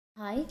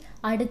Hi,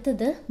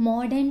 അടുത്തത്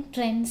modern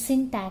trends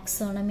in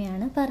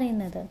ടാക്സോണമിയാണ്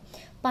പറയുന്നത്.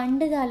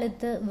 പണ്ട്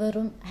കാലത്ത്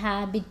വെറും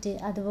ഹാബിറ്റ്,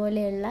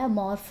 അതുപോലെയുള്ള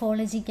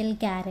മോർഫോളജിക്കൽ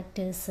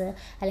ക്യാരക്ടേഴ്സ്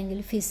അല്ലെങ്കിൽ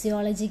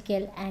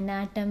ഫിസിയോളജിക്കൽ,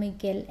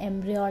 അനാറ്റമിക്കൽ,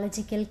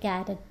 എംബ്രിയോളജിക്കൽ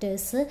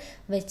ക്യാരക്ടേഴ്സ്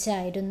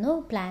വെച്ചായിരുന്നു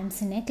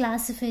പ്ലാന്റ്സിനെ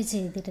ക്ലാസിഫൈ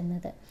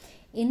ചെയ്തിരുന്നത്.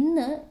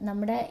 ഇന്ന്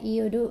നമ്മുടെ ഈ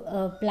ഒരു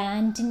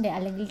പ്ലാന്റിൻ്റെ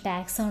അല്ലെങ്കിൽ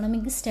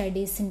ടാക്സോണമിക്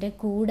സ്റ്റഡീസിൻ്റെ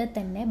കൂടെ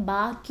തന്നെ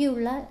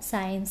ബാക്കിയുള്ള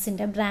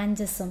സയൻസിൻ്റെ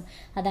ബ്രാഞ്ചസും,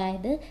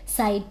 അതായത്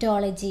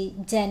cytology,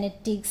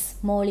 genetics,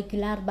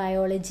 molecular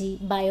biology,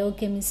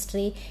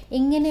 biochemistry,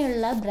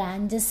 ഇങ്ങനെയുള്ള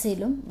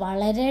ബ്രാഞ്ചസിലും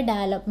വളരെ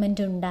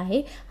ഡെവലപ്മെൻറ്റ്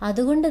ഉണ്ടായി.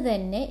 അതുകൊണ്ട്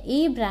തന്നെ ഈ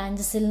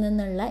ബ്രാഞ്ചസിൽ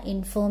നിന്നുള്ള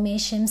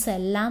ഇൻഫോർമേഷൻസ്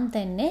എല്ലാം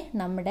തന്നെ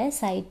നമ്മുടെ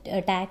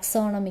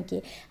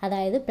ടാക്സോണമിക്ക്,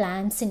 അതായത്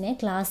പ്ലാന്റ്സിനെ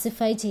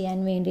ക്ലാസിഫൈ ചെയ്യാൻ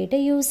വേണ്ടിയിട്ട്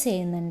യൂസ്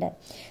ചെയ്യുന്നുണ്ട്.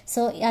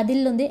 സോ അതിലൊന്ന്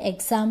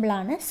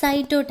എക്സാമ്പിളാണ്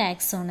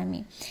സൈറ്റോടാക്സോണമി.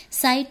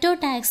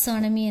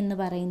 സൈറ്റോടാക്സോണമി എന്ന്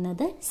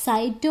പറയുന്നത്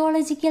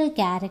സൈറ്റോളജിക്കൽ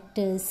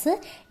ക്യാരക്ടേഴ്സ്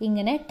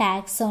ഇങ്ങനെ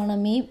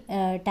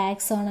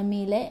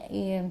ടാക്സോണമിയിലെ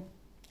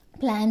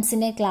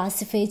പ്ലാന്റ്സിനെ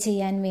ക്ലാസിഫൈ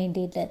ചെയ്യാൻ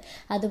വേണ്ടിയിട്ട്,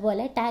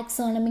 അതുപോലെ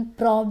ടാക്സോണമിക്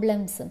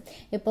പ്രോബ്ലംസും,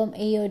 ഇപ്പം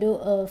ഈ ഒരു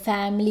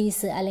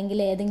ഫാമിലീസ് അല്ലെങ്കിൽ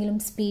ഏതെങ്കിലും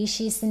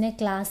സ്പീഷീസിനെ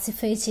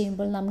ക്ലാസിഫൈ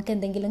ചെയ്യുമ്പോൾ നമുക്ക്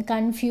എന്തെങ്കിലും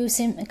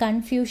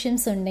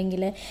കൺഫ്യൂഷൻസ്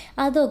ഉണ്ടെങ്കിൽ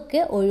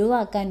അതൊക്കെ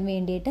ഒഴിവാക്കാൻ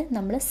വേണ്ടിയിട്ട്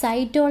നമ്മൾ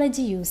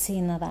സൈറ്റോളജി യൂസ്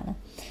ചെയ്യുന്നതാണ്.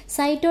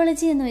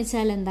 സൈറ്റോളജി എന്ന്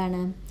വെച്ചാൽ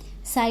എന്താണ്?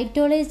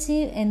 സൈറ്റോളജി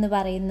എന്ന്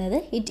പറയുന്നത്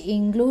it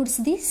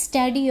includes the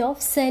study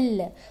of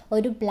cell.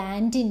 ഒരു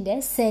പ്ലാന്റിൻ്റെ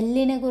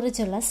സെല്ലിനെ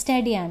കുറിച്ചുള്ള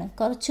സ്റ്റഡിയാണ്.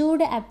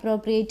 കുറച്ചുകൂടെ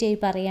അപ്രോപ്രിയേറ്റ് ആയി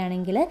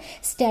പറയുകയാണെങ്കിൽ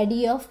സ്റ്റഡി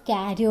ഓഫ്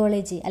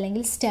കാരിയോളജി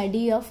അല്ലെങ്കിൽ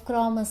സ്റ്റഡി ഓഫ്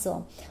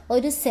ക്രോമസോം.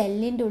 ഒരു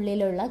സെല്ലിൻ്റെ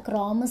ഉള്ളിലുള്ള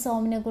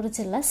ക്രോമസോമിനെ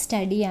കുറിച്ചുള്ള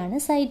സ്റ്റഡിയാണ്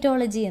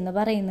സൈറ്റോളജി എന്ന്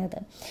പറയുന്നത്.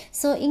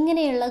 സോ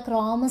ഇങ്ങനെയുള്ള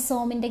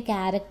ക്രോമസോമിൻ്റെ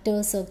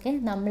ക്യാരക്ടേഴ്സൊക്കെ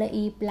നമ്മൾ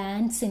ഈ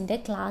പ്ലാന്റ്സിൻ്റെ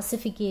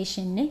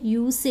ക്ലാസിഫിക്കേഷന്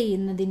യൂസ്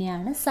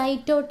ചെയ്യുന്നതിനെയാണ്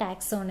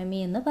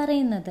സൈറ്റോടാക്സോണമി എന്ന്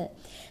പറയുന്നത്.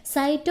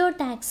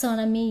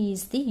 Cytotaxonomy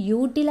is the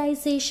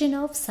utilization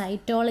of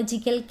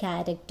cytological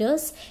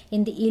characters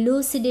in the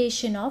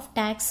elucidation of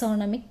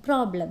taxonomic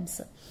problems.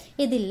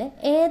 ഇതിൽ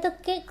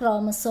ഏതൊക്കെ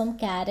ക്രോമസോം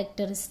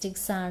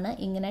ക്യാരക്ടറിസ്റ്റിക്സ് ആണ്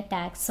ഇങ്ങനെ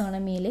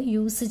ടാക്സോണമിയിൽ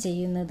യൂസ്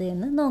ചെയ്യുന്നത്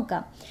എന്ന്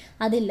നോക്കാം.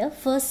 അതിൽ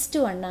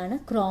first വണ്ണാണ്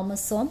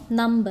chromosome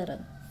number.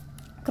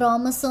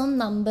 Chromosome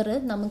number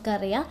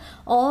നമുക്കറിയാം,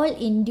 all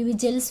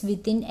individuals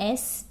within A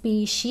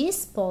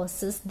species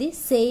poses the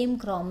same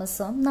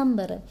chromosome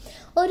number.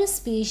 ഒരു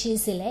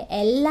സ്പീഷീസിലെ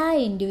എല്ലാ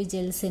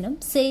ഇൻഡിവിജ്വൽസിനും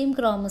സെയിം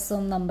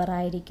ക്രോമസോം നമ്പർ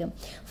ആയിരിക്കും.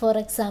 ഫോർ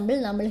എക്സാമ്പിൾ,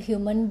 നമ്മൾ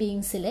ഹ്യൂമൻ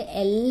ബീങ്സിൽ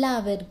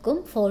എല്ലാവർക്കും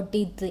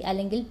 43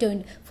 അല്ലെങ്കിൽ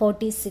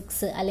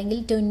 46 അല്ലെങ്കിൽ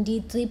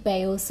 23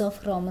 പെയേഴ്സ്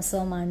ഓഫ്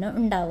ക്രോമസോം ആണ്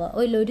ഉണ്ടാവുക.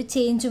 അതിലൊരു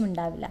ചേഞ്ചും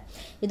ഉണ്ടാവില്ല.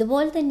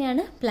 ഇതുപോലെ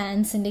തന്നെയാണ്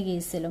പ്ലാന്റ്സിൻ്റെ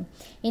കേസിലും.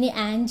 ഇനി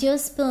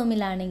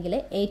ആൻജിയോസ്പേമിലാണെങ്കിൽ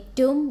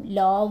ഏറ്റവും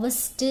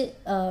ലോവസ്റ്റ്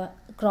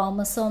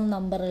ക്രോമസോം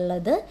നമ്പർ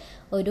ഉള്ളത്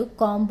ഒരു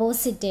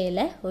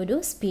കോമ്പോസിറ്റയിലെ ഒരു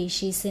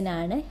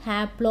സ്പീഷീസിനാണ്,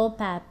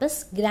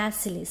 ഹാപ്ലോപാപ്പസ്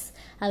ഗ്രാസിലിസ്.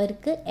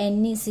 അവർക്ക്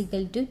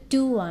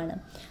N=2 ആണ്.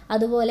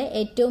 അതുപോലെ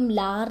ഏറ്റവും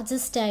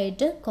ലാർജസ്റ്റ്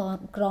ആയിട്ട്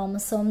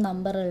ക്രോമസോം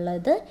നമ്പർ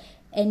ഉള്ളത്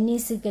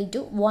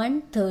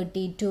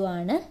N=132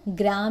 ആണ്.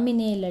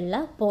 ഗ്രാമിനയിലുള്ള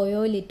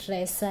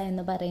പോയോലിട്രേസ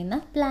എന്ന് പറയുന്ന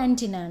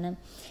പ്ലാന്റിനാണ്.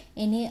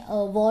 ഇനി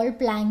വോൾ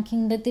പ്ലാങ്ക്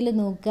കിങ്ഡത്തിൽ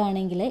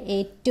നോക്കുകയാണെങ്കിൽ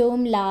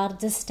ഏറ്റവും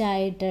ലാർജസ്റ്റ്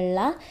ആയിട്ടുള്ള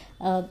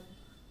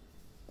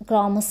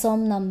ക്രോമസോം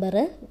നമ്പർ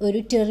ഒരു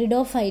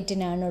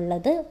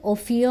ടെറിഡോഫൈറ്റിനാണുള്ളത്,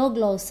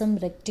 ഒഫിയോഗ്ലോസം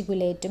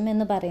റെക്ടിക്കുലേറ്റും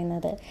എന്ന്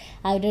പറയുന്നത്.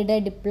 അവരുടെ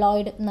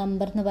ഡിപ്ലോയിഡ്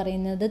നമ്പർ എന്ന്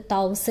പറയുന്നത്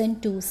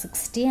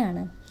 1260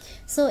 ആണ്.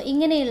 സോ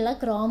ഇങ്ങനെയുള്ള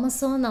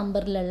ക്രോമസോം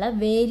നമ്പറിലുള്ള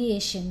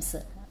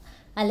വേരിയേഷൻസ്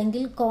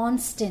അല്ലെങ്കിൽ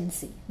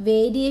constancy,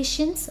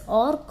 variations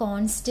or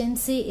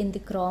constancy in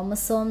the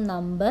chromosome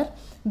number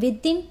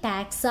within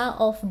taxa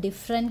of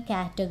different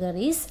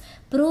categories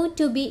prove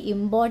to be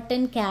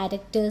important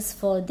characters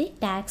for the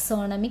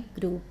taxonomic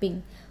grouping.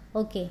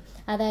 Okay,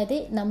 അതായത്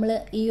നമ്മൾ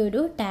ഈ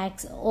ഒരു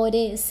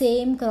ഒരേ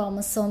സെയിം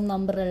ക്രോമസോം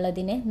നമ്പർ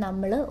ഉള്ളതിനെ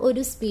നമ്മൾ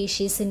ഒരു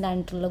സ്പീഷീസിൻ്റെ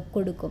അണ്ടറിൽ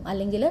കൊടുക്കും,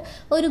 അല്ലെങ്കിൽ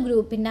ഒരു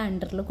ഗ്രൂപ്പിൻ്റെ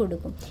അണ്ടറിൽ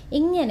കൊടുക്കും.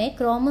 ഇങ്ങനെ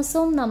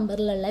ക്രോമസോം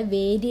നമ്പറിലുള്ള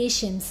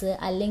വേരിയേഷൻസ്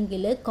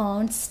അല്ലെങ്കിൽ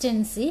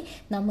കോൺസ്റ്റൻസി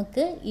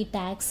നമുക്ക് ഈ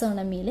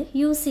ടാക്സോണമിയിൽ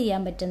യൂസ്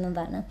ചെയ്യാൻ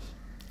പറ്റുന്നതാണ്.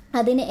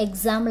 അതിന്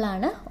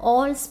എക്സാമ്പിളാണ്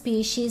all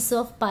species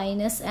of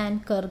Pinus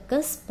and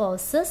Kerkez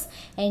poses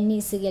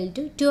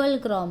N=12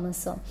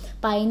 chromosome.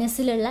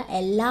 പൈനസിലുള്ള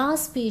എല്ലാ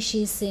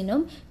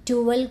സ്പീഷീസിനും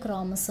 12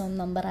 ക്രോമസോം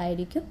നമ്പർ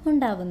ആയിരിക്കും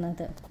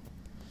ഉണ്ടാവുന്നത്.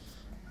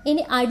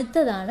 ഇനി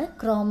അടുത്തതാണ്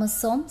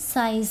chromosome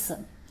size.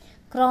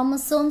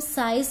 Chromosome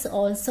size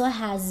also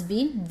has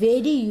been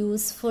very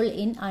useful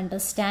in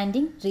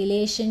understanding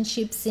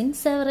relationships in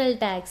several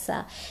taxa.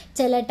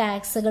 ചില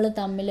ടാക്സകൾ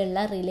തമ്മിലുള്ള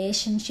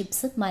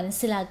റിലേഷൻഷിപ്സ്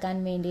മനസ്സിലാക്കാൻ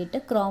വേണ്ടിയിട്ട്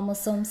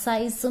ക്രോമസോം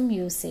സൈസും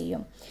യൂസ്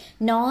ചെയ്യും.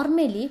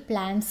 നോർമലി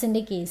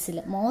പ്ലാന്റ്സിൻ്റെ കേസിൽ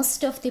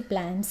most of the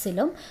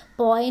പ്ലാന്റ്സിലും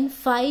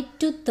 0.5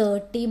 to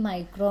 30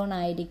 micron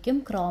ആയിരിക്കും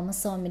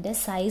ക്രോമസോമിൻ്റെ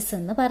സൈസ്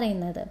എന്ന്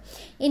പറയുന്നത്.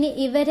 ഇനി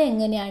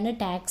ഇവരെങ്ങനെയാണ്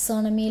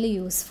ടാക്സോണമിയിൽ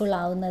യൂസ്ഫുൾ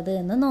ആവുന്നത്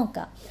എന്ന്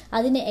നോക്കാം.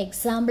 അതിന്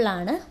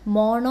എക്സാമ്പിളാണ്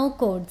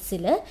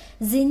മോണോകോട്സിൽ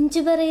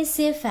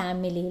Zingiberaceae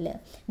ഫാമിലിയിൽ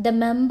the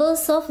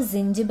members of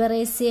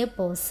Zingiberaceae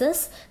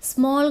poses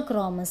small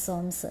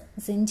chromosomes.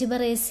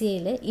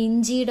 Zingiberaceaeയിൽ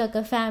ഇഞ്ചിയുടെ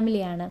ഒക്കെ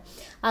ഫാമിലിയാണ്.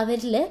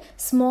 അവരിൽ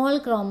സ്മോൾ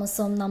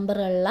ക്രോമസോം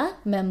നമ്പറുള്ള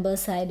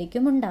മെമ്പേഴ്സ്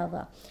ആയിരിക്കും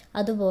ഉണ്ടാവുക.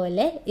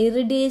 അതുപോലെ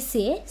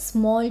Iridaceae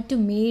small to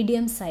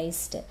medium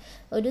sized,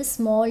 ഒരു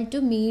small to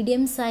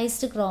medium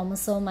sized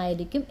chromosome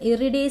ആയിരിക്കും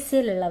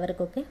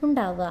ഇറിഡേസിയയിലുള്ളവർക്കൊക്കെ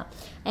ഉണ്ടാവുക.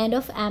 And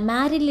of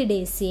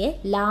Amaryllidaceae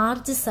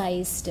large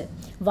sized,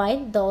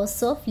 while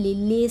those of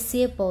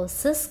Liliaceae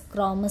poses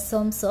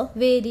chromosomes of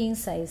varying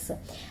size.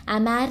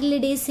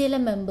 Amaryllidaceaeയിലെ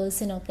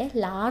മെമ്പേഴ്സിനൊക്കെ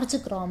large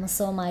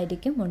chromosome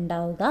ആയിരിക്കും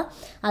ഉണ്ടാവുക.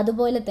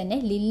 അതുപോലെ തന്നെ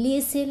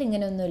Liliaceaeയിൽ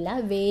ഇങ്ങനെയൊന്നുമില്ല,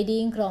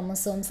 വേരിയിങ്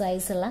ക്രോമസോം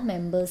സൈസുള്ള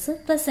മെമ്പേഴ്സ്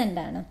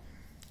പ്രസൻ്റ് ആണ്.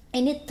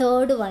 ഇനി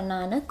third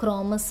വണ്ണാണ്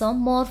chromosome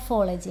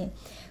morphology.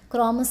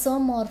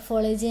 Chromosome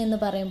morphology എന്ന്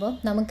പറയുമ്പോൾ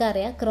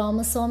നമുക്കറിയാം,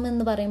 ക്രോമസോം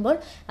എന്ന് പറയുമ്പോൾ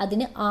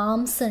അതിന്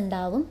ആംസ്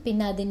ഉണ്ടാവും,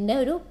 പിന്നെ അതിൻ്റെ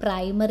ഒരു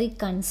പ്രൈമറി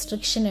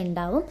കൺസ്ട്രക്ഷൻ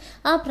ഉണ്ടാവും.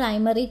 ആ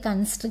പ്രൈമറി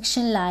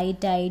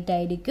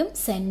കൺസ്ട്രക്ഷനിലായിട്ടായിരിക്കും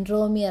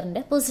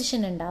സെൻട്രോമിയറിൻ്റെ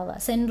പൊസിഷൻ ഉണ്ടാവുക,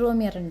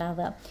 സെൻട്രോമിയർ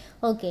ഉണ്ടാവുക.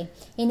 ഓക്കെ,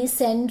 ഇനി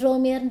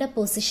സെൻട്രോമിയറിൻ്റെ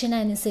പൊസിഷൻ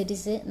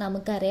അനുസരിച്ച്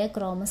നമുക്കറിയാം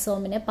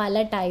ക്രോമസോമിനെ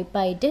പല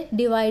ടൈപ്പായിട്ട്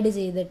ഡിവൈഡ്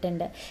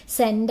ചെയ്തിട്ടുണ്ട്.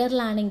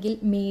 സെൻറ്ററിലാണെങ്കിൽ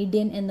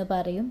മീഡിയൻ എന്ന്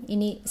പറയും.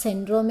 ഇനി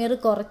സെൻട്രോമിയർ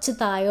കുറച്ച്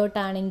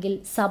താഴോട്ടാണെങ്കിൽ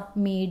സബ്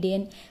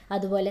മീഡിയൻ,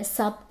 അതുപോലെ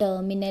സബ്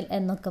ടെർമിനൽ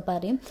എന്നൊക്കെ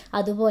പറയും.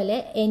 അതുപോലെ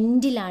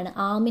എൻഡിലാണ്,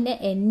 ആമിനെ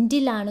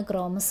എൻഡിലാണ്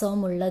ക്രോമസോം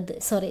ഉള്ളത്,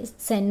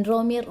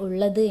 സെൻട്രോമിയർ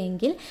ഉള്ളത്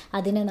എങ്കിൽ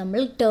അതിനെ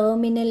നമ്മൾ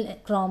ടെർമിനൽ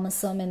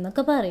ക്രോമസോം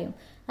എന്നൊക്കെ പറയും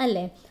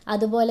അല്ലേ.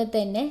 അതുപോലെ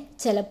തന്നെ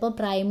ചിലപ്പോൾ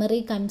പ്രൈമറി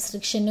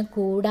കൺസ്ട്രക്ഷന്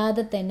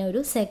കൂടാതെ തന്നെ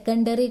ഒരു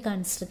സെക്കൻഡറി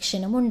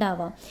കൺസ്ട്രക്ഷനും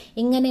ഉണ്ടാവാം.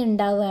 ഇങ്ങനെ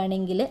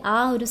ഉണ്ടാവുകയാണെങ്കിൽ ആ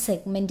ഒരു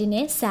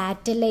സെഗ്മെൻറ്റിനെ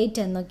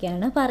സാറ്റലൈറ്റ്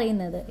എന്നൊക്കെയാണ്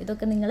പറയുന്നത്.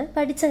 ഇതൊക്കെ നിങ്ങൾ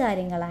പഠിച്ച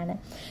കാര്യങ്ങളാണ്.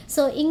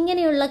 സോ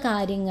ഇങ്ങനെയുള്ള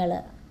കാര്യങ്ങൾ,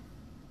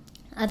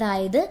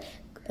 അതായത്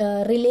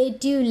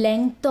relative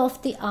length of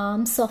the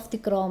arms of the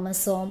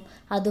chromosome,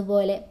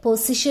 അതുപോലെ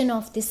position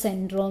of the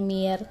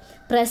centromere,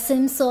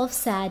 presence of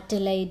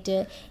satellite,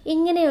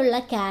 ഇങ്ങനെയുള്ള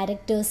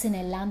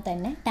ക്യാരക്ടേഴ്സിനെല്ലാം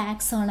തന്നെ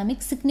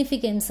ടാക്സോണമിക്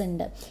സിഗ്നിഫിക്കൻസ്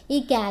ഉണ്ട്. ഈ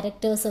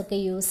ക്യാരക്ടേഴ്സൊക്കെ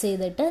യൂസ്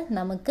ചെയ്തിട്ട്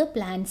നമുക്ക്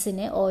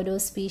പ്ലാന്റ്സിനെ ഓരോ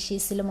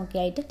സ്പീഷീസിലുമൊക്കെ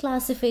ആയിട്ട്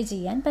ക്ലാസിഫൈ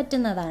ചെയ്യാൻ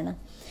പറ്റുന്നതാണ്.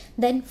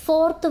 Then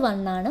fourth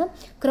വണ്ണാണ്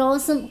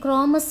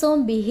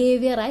chromosome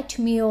behaviour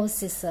at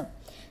meiosis.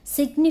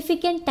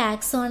 Significant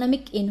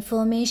taxonomic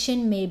information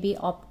may be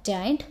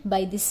obtained by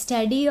the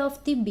study of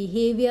the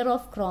behavior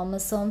of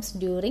chromosomes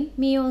during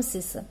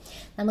meiosis.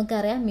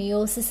 നമുക്കറിയാം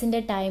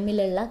മിയോസിസിൻ്റെ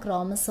ടൈമിലുള്ള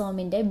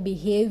ക്രോമസോമിൻ്റെ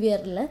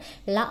ബിഹേവിയറിൽ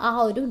ഉള്ള ആ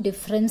ഒരു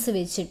ഡിഫറൻസ്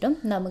വെച്ചിട്ടും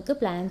നമുക്ക്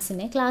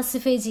പ്ലാന്റ്സിനെ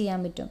ക്ലാസിഫൈ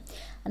ചെയ്യാൻ പറ്റും.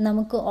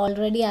 നമുക്ക്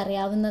ഓൾറെഡി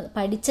അറിയാവുന്ന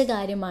പഠിച്ച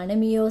കാര്യമാണ്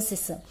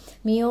മിയോസിസ്.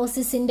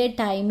 മിയോസിസിൻ്റെ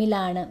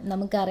ടൈമിലാണ്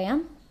നമുക്കറിയാം,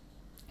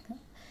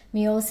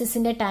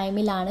 മിയോസിസിൻ്റെ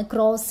ടൈമിലാണ്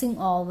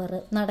ക്രോസിംഗ് ഓവർ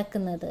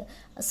നടക്കുന്നത്.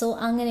 സോ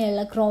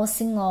അങ്ങനെയുള്ള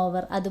ക്രോസിംഗ്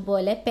ഓവർ,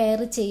 അതുപോലെ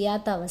പെയർ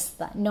ചെയ്യാത്ത അവസ്ഥ,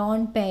 നോൺ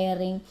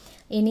പെയറിങ്.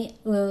 ഇനി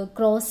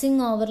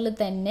ക്രോസിംഗ് ഓവറിൽ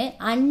തന്നെ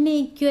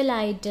അൺഈക്വൽ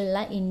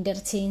ആയിട്ടുള്ള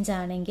ഇൻ്റർചേഞ്ച്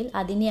ആണെങ്കിൽ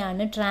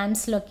അതിനെയാണ്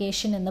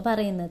ട്രാൻസ്ലൊക്കേഷൻ എന്ന്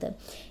പറയുന്നത്.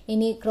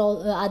 ഇനി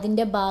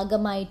അതിൻ്റെ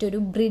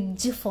ഭാഗമായിട്ടൊരു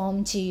ബ്രിഡ്ജ് ഫോം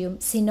ചെയ്യും,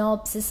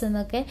 സിനാപ്സിസ്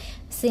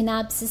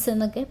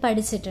എന്നൊക്കെ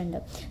പഠിച്ചിട്ടുണ്ട്.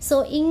 സോ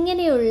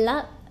ഇങ്ങനെയുള്ള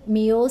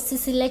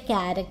മിയോസിസിലെ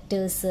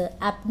ക്യാരക്ടേഴ്സ്,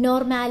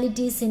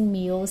 അബ്നോർമാലിറ്റീസ് ഇൻ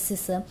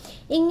മിയോസിസ്,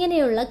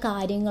 ഇങ്ങനെയുള്ള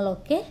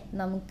കാര്യങ്ങളൊക്കെ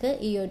നമുക്ക്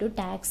ഈ ഒരു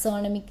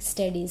ടാക്സോണമിക്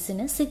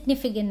സ്റ്റഡീസിന്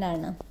സിഗ്നിഫിക്കൻ്റ്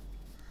ആണ്.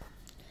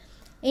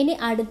 ഇനി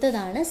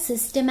അടുത്തതാണ്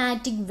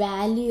സിസ്റ്റമാറ്റിക്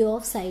വാല്യൂ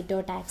ഓഫ്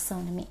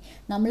സൈറ്റോടാക്സോണമി.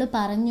 നമ്മൾ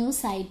പറഞ്ഞു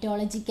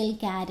സൈറ്റോളജിക്കൽ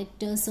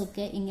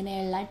ക്യാരക്ടേഴ്സൊക്കെ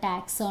ഇങ്ങനെയുള്ള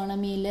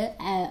ടാക്സോണമിയിൽ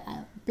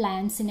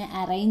പ്ലാന്റ്സിനെ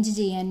അറേഞ്ച്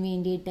ചെയ്യാൻ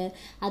വേണ്ടിയിട്ട്,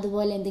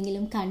 അതുപോലെ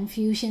എന്തെങ്കിലും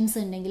കൺഫ്യൂഷൻസ്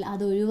ഉണ്ടെങ്കിൽ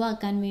അത്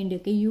ഒഴിവാക്കാൻ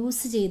വേണ്ടിയൊക്കെ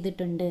യൂസ്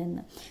ചെയ്തിട്ടുണ്ട്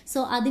എന്ന്. സോ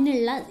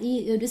അതിനുള്ള ഈ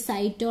ഒരു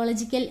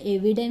സൈറ്റോളജിക്കൽ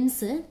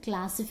എവിഡൻസ്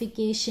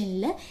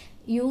ക്ലാസിഫിക്കേഷനിൽ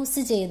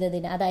യൂസ്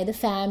ചെയ്തതിന്, അതായത്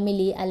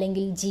ഫാമിലി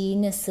അല്ലെങ്കിൽ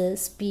ജീനസ്,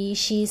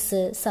 സ്പീഷീസ്,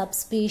 സബ്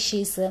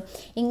സ്പീഷീസ്,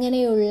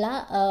 ഇങ്ങനെയുള്ള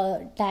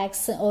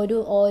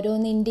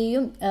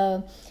ഓരോന്നിൻ്റെയും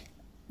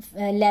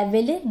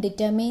ലെവല്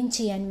ഡിറ്റർമൈൻ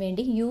ചെയ്യാൻ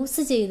വേണ്ടി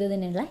യൂസ്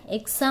ചെയ്തതിനുള്ള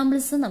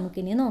എക്സാമ്പിൾസ്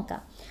നമുക്കിനി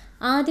നോക്കാം.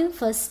 ആദ്യം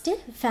ഫസ്റ്റ്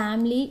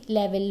ഫാമിലി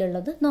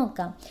ലെവലിലുള്ളത്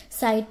നോക്കാം.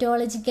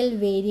 Cytological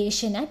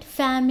variation at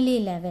family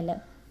level.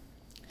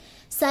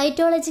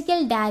 Cytological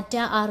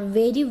data are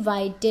very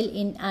vital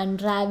in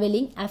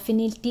unraveling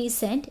affinities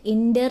and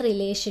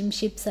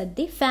interrelationships at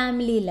the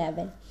family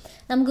level.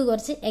 നമുക്ക്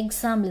കുറച്ച്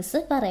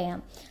എക്സാമ്പിൾസ്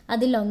പറയാം.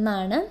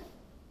 അതിലൊന്നാണ്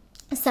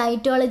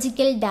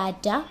Cytological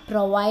data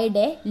provide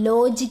a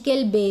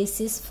logical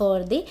basis for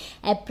the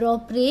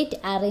appropriate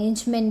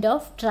arrangement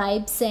of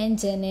tribes and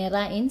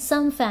genera in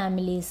some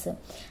families.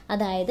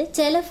 അതായത്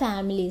ചില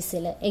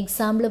ഫാമിലീസിൽ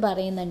example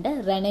പറയുന്നുണ്ട്,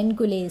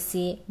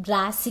 റെനൻകുലേസിയെ,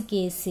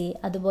 ബ്രാസിക്കേസിയെ,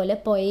 അതുപോലെ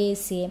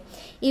പൊയേസിയെ.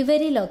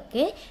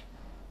 ഇവരിലൊക്കെ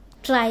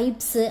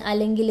tribes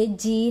അല്ലെങ്കിൽ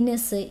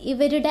genus,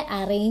 ഇവരുടെ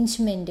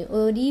അറേഞ്ച്മെൻറ്റ്,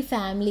 ഈ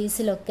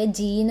ഫാമിലീസിലൊക്കെ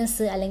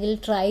ജീനസ് അല്ലെങ്കിൽ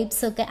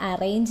ട്രൈബ്സ് ഒക്കെ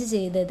അറേഞ്ച്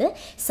ചെയ്തത്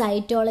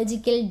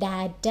സൈറ്റോളജിക്കൽ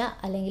ഡാറ്റ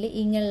അല്ലെങ്കിൽ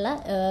ഇങ്ങനെയുള്ള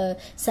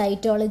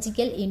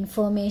സൈറ്റോളജിക്കൽ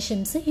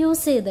ഇൻഫോർമേഷൻസ്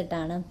യൂസ്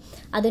ചെയ്തിട്ടാണ്.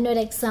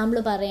 അതിനൊരു എക്സാമ്പിൾ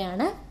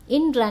പറയാണ്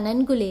In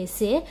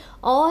Ranunculaceae,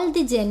 all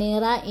the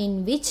genera in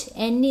which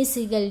n is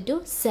equal to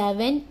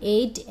 7,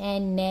 8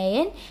 and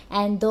 9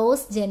 and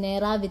those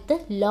genera with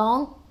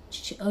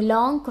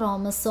long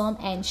chromosome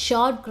and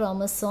short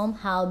chromosome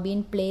have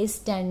been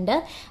placed under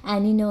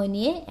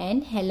Aninoniae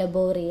and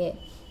Helleborrhoeae.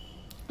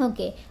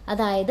 Okay,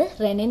 അതായത്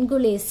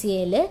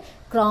റെനൻകുലേസിയയിൽ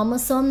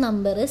chromosome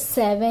number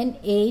 7,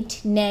 8,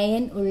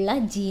 9 ഉള്ള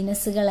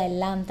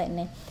ജീനസുകളെല്ലാം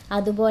തന്നെ,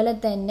 അതുപോലെ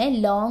തന്നെ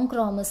long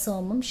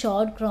ക്രോമസോമും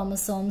short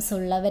chromosomes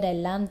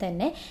ഉള്ളവരെല്ലാം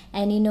തന്നെ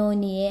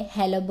അനിനോനിയെ,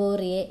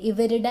 ഹെലബോറിയെ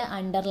ഇവരുടെ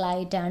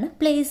അണ്ടറിലായിട്ടാണ്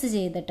place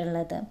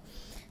ചെയ്തിട്ടുള്ളത്.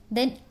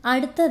 Then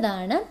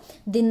അടുത്തതാണ്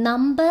the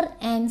number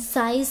and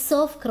size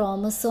of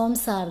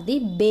chromosomes are the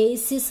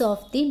basis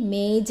of the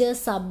major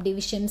sub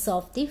divisions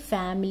of the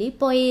family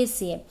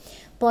പൊയേസിയെ.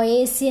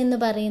 പൊയേസി എന്ന്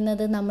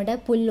പറയുന്നത് നമ്മുടെ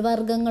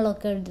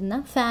പുൽവർഗ്ഗങ്ങളൊക്കെ വരുന്ന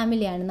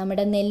ഫാമിലിയാണ്.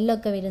 നമ്മുടെ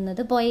നെല്ലൊക്കെ വരുന്നത്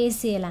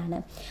പൊയേസിയയിലാണ്.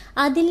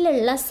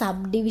 അതിലുള്ള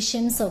സബ്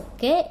ഡിവിഷൻസ്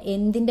ഒക്കെ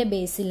എന്തിൻ്റെ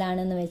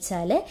ബേസിലാണെന്ന്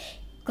വെച്ചാൽ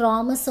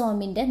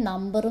ക്രോമസോമിൻ്റെ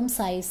നമ്പറും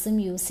സൈസും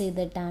യൂസ്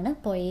ചെയ്തിട്ടാണ്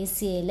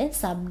പൊയേസിയയിൽ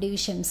സബ്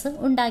ഡിവിഷൻസ്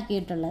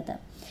ഉണ്ടാക്കിയിട്ടുള്ളത്.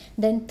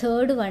 Then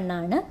third one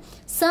ആണ്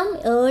some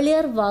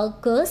earlier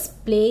workers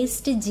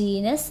placed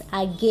genus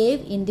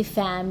agave in the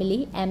family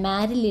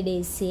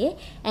Amaryllidaceae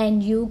and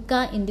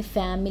Yucca in the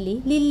family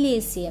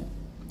Liliaceae.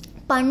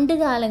 പണ്ട്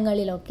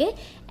കാലങ്ങളിലൊക്കെ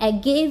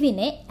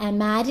അഗേവിനെ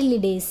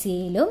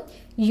അമാരിലിഡേസിയയിലും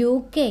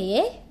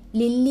യൂക്കയെ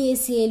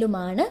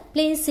ലില്ലിയേസിയയിലുമാണ്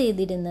പ്ലേസ്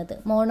ചെയ്തിരുന്നത്.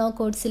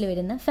 മോണോകോട്സിൽ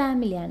വരുന്ന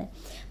ഫാമിലിയാണ്.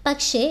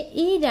 പക്ഷേ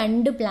ഈ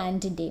രണ്ട്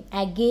പ്ലാന്റിൻ്റെയും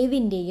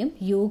അഗേവിൻ്റെയും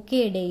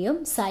യൂക്കയുടെയും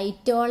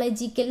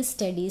സൈറ്റോളജിക്കൽ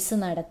സ്റ്റഡീസ്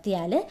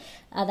നടത്തിയാൽ,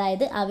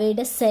 അതായത്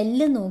അവയുടെ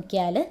സെല്ല്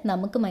നോക്കിയാൽ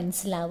നമുക്ക്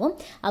മനസ്സിലാവും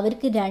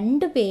അവർക്ക്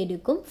രണ്ടു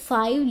പേർക്കും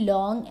 5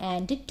 ലോങ്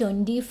ആൻഡ്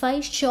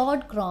 25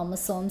 ഷോർട്ട്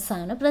ക്രോമസോംസ്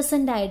ആണ്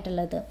പ്രസൻ്റ്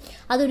ആയിട്ടുള്ളത്.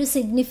 അതൊരു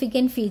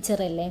സിഗ്നിഫിക്കൻറ്റ്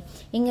ഫീച്ചർ അല്ലേ?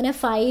 ഇങ്ങനെ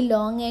 5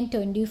 ലോങ് ആൻഡ്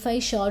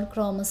 25 ഷോർട്ട്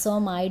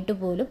ക്രോമസോം ആയിട്ട്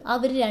പോലും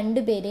അവർ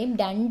രണ്ടുപേരെയും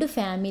രണ്ട്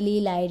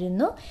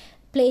ഫാമിലിയിലായിരുന്നു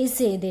പ്ലേസ്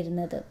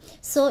ചെയ്തിരുന്നത്.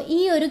 സോ ഈ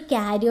ഒരു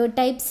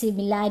കാരിയോടൈപ്പ്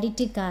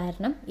സിമിലാരിറ്റി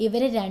കാരണം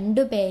ഇവരെ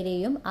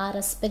രണ്ടുപേരെയും ആ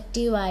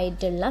റെസ്പെക്റ്റീവ്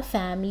ആയിട്ടുള്ള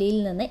ഫാമിലിയിൽ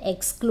നിന്ന്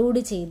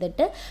എക്സ്ക്ലൂഡ്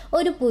ചെയ്തിട്ട്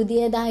ഒരു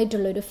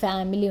പുതിയതായിട്ടുള്ളൊരു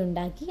ഫാമിലി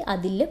ഉണ്ടാക്കി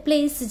അതിൽ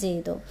പ്ലേസ്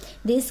ചെയ്തു.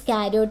 These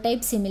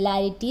karyotype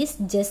similarities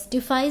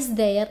justifies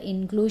there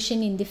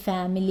inclusion in the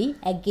family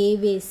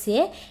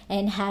അഗേവേസിയെ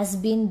and has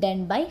been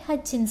done by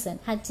Hutchinson.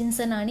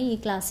 Hutchinson ആണ് ഈ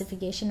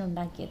ക്ലാസിഫിക്കേഷൻ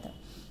ഉണ്ടാക്കിയത്.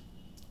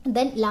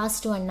 Then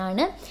last one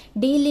ആണ്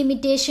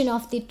delimitation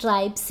of the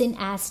tribes in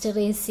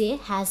Asteraceae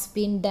has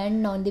been done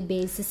on the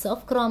basis of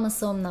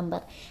chromosome number.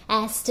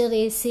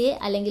 Asteraceae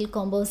അല്ലെങ്കിൽ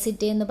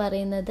Compositae എന്ന്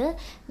പറയുന്നത്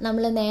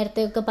നമ്മൾ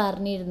നേരത്തെയൊക്കെ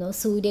പറഞ്ഞിരുന്നു,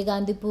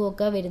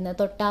 സൂര്യകാന്തിപ്പൂവൊക്കെ വരുന്ന,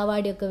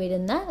 തൊട്ടാവാടിയൊക്കെ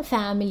വരുന്ന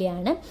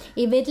ഫാമിലിയാണ്.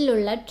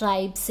 ഇവരിലുള്ള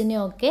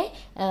ട്രൈബ്സിനെയൊക്കെ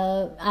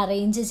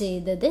അറേഞ്ച്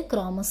ചെയ്തത്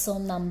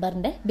ക്രോമസോം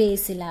നമ്പറിൻ്റെ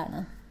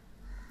ബേസിലാണ്.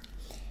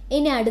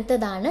 ഇനി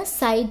അടുത്തതാണ്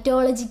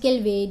cytological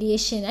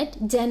variation at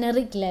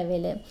generic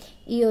level.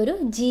 ഈ ഒരു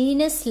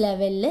ജീനസ്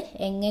ലെവലിൽ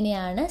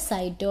എങ്ങനെയാണ്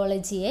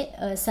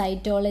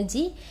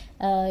സൈറ്റോളജി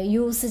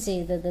യൂസ്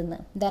ചെയ്തതെന്ന്.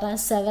 There are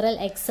several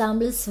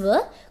examples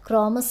where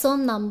chromosome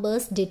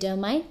numbers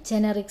determine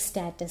generic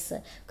status.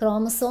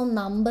 Chromosome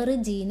number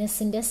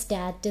ജീനസിൻ്റെ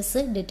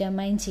status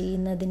determine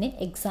ചെയ്യുന്നതിന്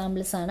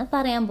എക്സാമ്പിൾസ് ആണ്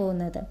പറയാൻ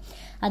പോകുന്നത്.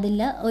 അതിൽ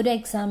ഒരു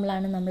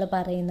എക്സാമ്പിളാണ് നമ്മൾ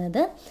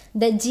പറയുന്നത്.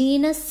 The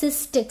genus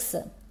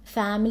സിസ്റ്റക്സ്,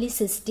 family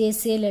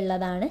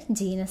സിസ്റ്റേസിയയിലുള്ളതാണ്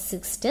genus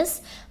സിസ്റ്റസ്,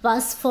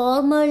 was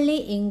formerly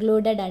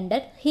included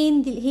under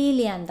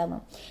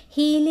ഹീലിയാന്തമം.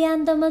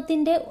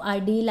 ഹീലിയാന്തമത്തിൻ്റെ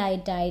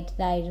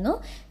അടിയിലായിട്ടായിരുന്നു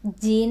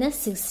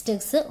genus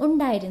സിസ്റ്റക്സ്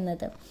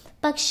ഉണ്ടായിരുന്നത്.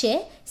 പക്ഷേ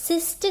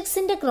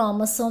സിസ്റ്റക്സിൻ്റെ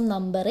ക്രോമസോം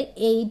നമ്പർ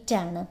 8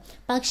 ആണ്.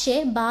 പക്ഷേ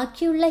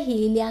ബാക്കിയുള്ള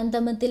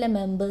ഹീലിയാന്തമത്തിലെ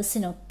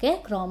മെമ്പേഴ്സിനൊക്കെ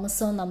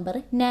ക്രോമസോം നമ്പർ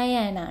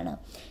 9 ആണ്.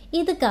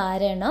 ഇത്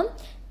കാരണം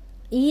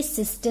ഈ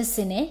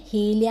സിസ്റ്റസിനെ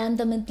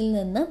ഹീലിയാന്തമത്തിൽ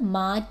നിന്ന്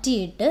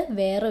മാറ്റിയിട്ട്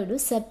വേറൊരു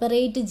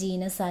സെപ്പറേറ്റ്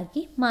ജീനസ്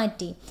ആക്കി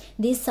മാറ്റി.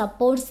 This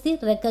supports the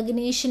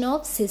recognition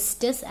of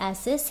സിസ്റ്റസ്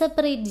as A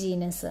separate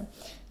genus.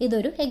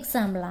 ഇതൊരു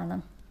എക്സാമ്പിളാണ്.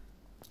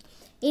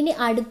 ഇനി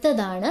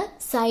അടുത്തതാണ്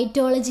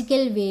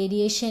cytological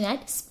variation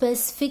at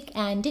specific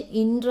and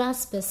intra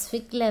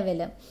specific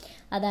level.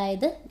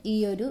 അതായത് ഈ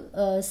ഒരു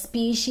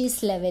സ്പീഷീസ്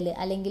ലെവല്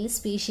അല്ലെങ്കിൽ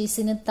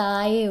സ്പീഷീസിന്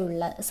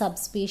താഴെയുള്ള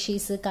സബ്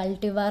സ്പീഷീസ്,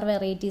 കൾട്ടിവാർ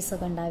വെറൈറ്റീസ്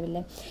ഒക്കെ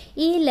ഉണ്ടാവില്ലേ,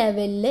 ഈ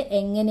ലെവലിൽ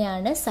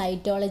എങ്ങനെയാണ്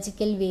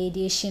സൈറ്റോളജിക്കൽ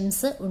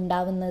വേരിയേഷൻസ്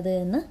ഉണ്ടാവുന്നത്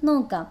എന്ന്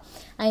നോക്കാം.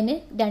 അതിന്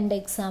 2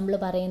 എക്സാമ്പിൾ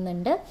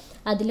പറയുന്നുണ്ട്.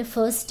 അതിൽ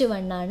first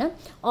വണ്ണാണ്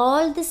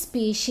all the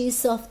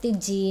species of the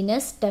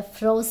genus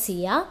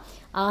ടെഫ്രോസിയ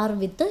are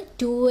with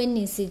 2n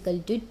 =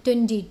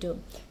 22.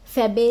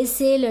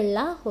 ഫെബേസിയയിലുള്ള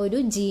ഒരു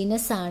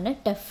ജീനസ് ആണ്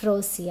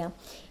ടെഫ്രോസിയ.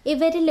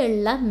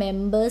 ഇവരിലുള്ള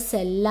മെമ്പേഴ്സ്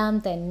എല്ലാം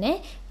തന്നെ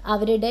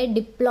അവരുടെ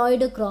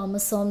ഡിപ്ലോയിഡ്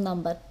ക്രോമസോം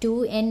നമ്പർ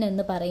 2n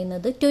എന്ന്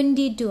പറയുന്നത്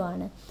 22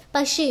 ആണ്.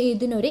 പക്ഷേ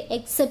ഇതിനൊരു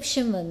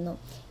എക്സെപ്ഷൻ വന്നു.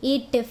 ഈ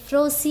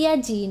ടെഫ്രോസിയ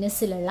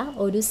ജീനസിലുള്ള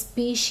ഒരു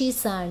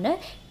സ്പീഷീസാണ്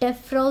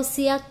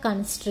ടെഫ്രോസിയ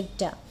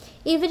കൺസ്ട്രിക്റ്റ.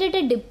 ഇവരുടെ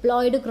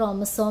ഡിപ്ലോയിഡ്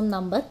ക്രോമസോം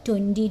നമ്പർ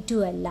 22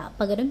 അല്ല,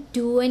 പകരം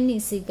 2n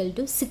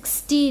 =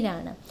 16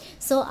 ആണ്.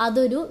 സോ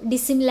അതൊരു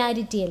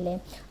ഡിസിമിലാരിറ്റി അല്ലേ.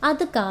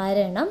 അത്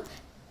കാരണം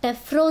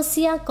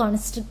Tephrosia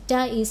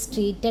constricta is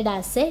treated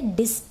as a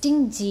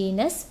distinct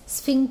genus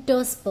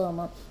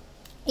Sphinctospermum.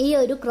 ഈ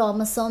ഒരു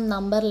ക്രോമസോം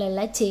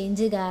നമ്പറിലുള്ള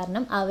ചേഞ്ച്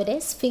കാരണം അവരെ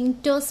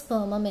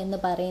സ്ഫിങ്ക്ടോസ്പെർമം എന്ന്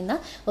പറയുന്ന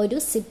ഒരു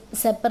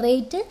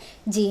സെപ്പറേറ്റ്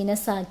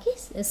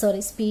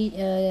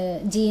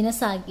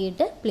ജീനസ്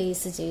ആക്കിയിട്ട്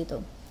പ്ലേസ് ചെയ്തു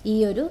ഈ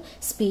ഒരു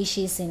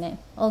സ്പീഷീസിനെ.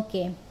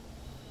 ഓക്കെ,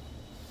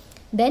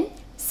 ദെൻ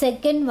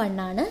സെക്കൻഡ് വൺ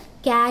ആണ്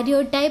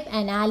karyotype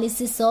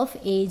analysis of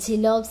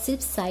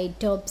Agelopsis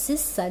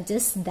cytopsis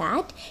suggests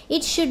that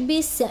it should be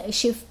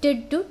shifted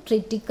to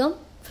Triticum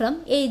from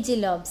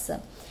Agelops.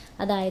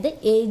 അതായത്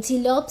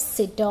ഏജിലോപ്സ്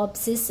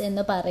സിറ്റോപ്സിസ്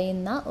എന്ന്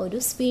പറയുന്ന ഒരു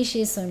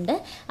സ്പീഷീസ് ഉണ്ട്.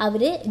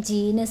 അവർ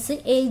ജീനസ്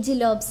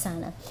ഏജിലോപ്സ്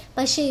ആണ്.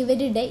 പക്ഷേ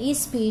ഇവരുടെ ഈ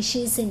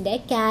സ്പീഷീസിൻ്റെ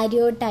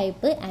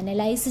കാരിയോടൈപ്പ്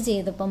അനലൈസ്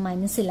ചെയ്തപ്പോൾ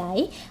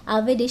മനസ്സിലായി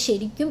അവർ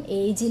ശരിക്കും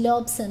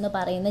ഏജിലോപ്സ് എന്ന്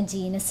പറയുന്ന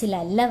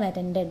ജീനസിലല്ല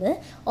വരേണ്ടത്.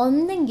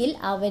 ഒന്നെങ്കിൽ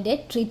അവരെ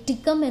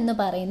ട്രിറ്റിക്കം എന്ന്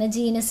പറയുന്ന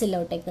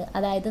ജീനസിലോട്ടേക്ക്,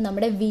 അതായത്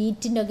നമ്മുടെ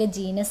വീറ്റിൻ്റെ ഒക്കെ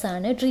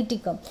ജീനസാണ്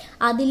ട്രിറ്റിക്കം,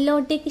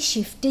 അതിലോട്ടേക്ക്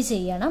ഷിഫ്റ്റ്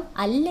ചെയ്യണം.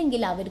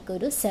 അല്ലെങ്കിൽ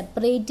അവർക്കൊരു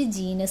സെപ്പറേറ്റ്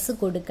ജീനസ്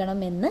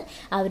കൊടുക്കണമെന്ന്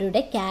അവരുടെ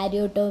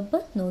കാരിയോടൈപ്പ്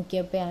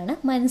നോക്കിയപ്പോഴാണ്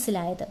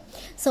മനസ്സിലായത്.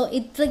 സോ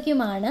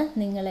ഇത്രയ്ക്കുമാണ്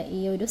നിങ്ങൾ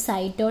ഈ ഒരു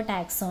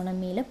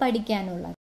സൈറ്റോടാക്സോണമിയിൽ പഠിക്കാനുള്ളത്.